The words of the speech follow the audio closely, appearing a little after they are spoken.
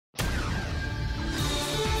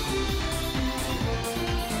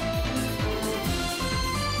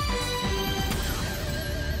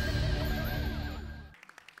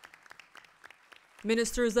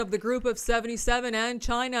Ministers of the Group of 77 and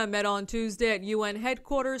China met on Tuesday at UN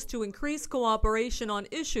headquarters to increase cooperation on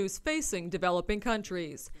issues facing developing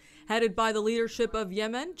countries. Headed by the leadership of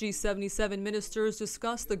Yemen, G77 ministers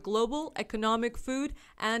discussed the global economic, food,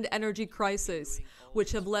 and energy crisis,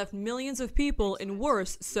 which have left millions of people in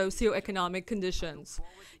worse socioeconomic conditions.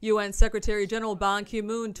 UN Secretary General Ban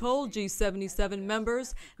Ki-moon told G77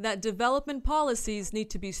 members that development policies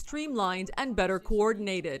need to be streamlined and better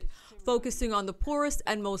coordinated, focusing on the poorest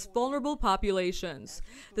and most vulnerable populations.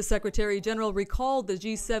 The Secretary General recalled the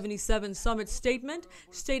G77 Summit statement,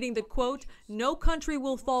 stating that, quote, "No country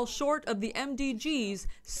will fall short of the MDGs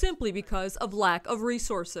simply because of lack of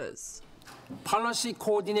resources." Policy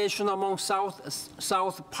coordination among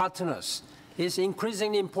South partners is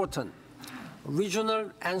increasingly important.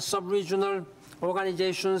 Regional and sub-regional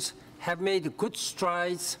organizations have made good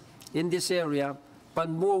strides in this area, but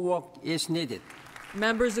more work is needed.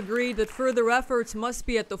 Members agreed that further efforts must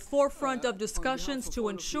be at the forefront of discussions to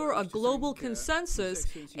ensure a global consensus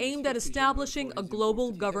aimed at establishing a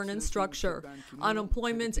global governance structure.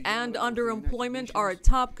 Unemployment and underemployment are a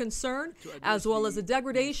top concern, as well as the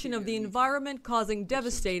degradation of the environment causing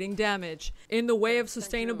devastating damage. In the way of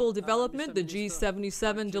sustainable development, the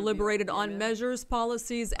G77 deliberated on measures,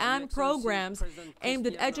 policies, and programs aimed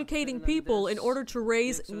at educating people in order to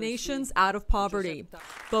raise nations out of poverty.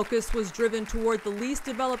 Focus was driven toward the least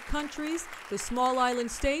developed countries, the small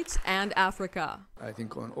island states, and Africa. I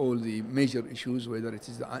think on all the major issues, whether it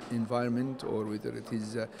is the environment or whether it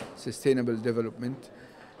is sustainable development,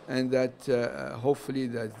 and that hopefully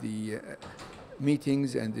that the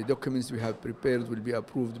meetings and the documents we have prepared will be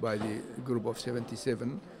approved by the Group of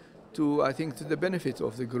 77 to, I think, to the benefit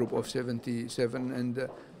of the Group of 77 and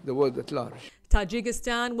the world at large.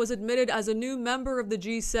 Tajikistan was admitted as a new member of the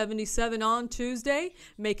G77 on Tuesday,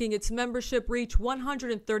 making its membership reach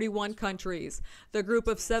 131 countries. The Group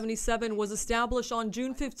of 77 was established on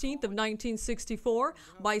June 15th of 1964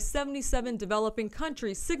 by 77 developing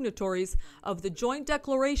countries signatories of the Joint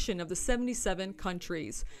Declaration of the 77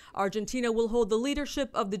 countries. Argentina will hold the leadership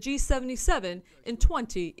of the G77 in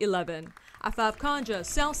 2011. Afaf Kanja,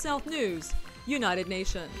 South News, United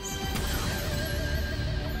Nations.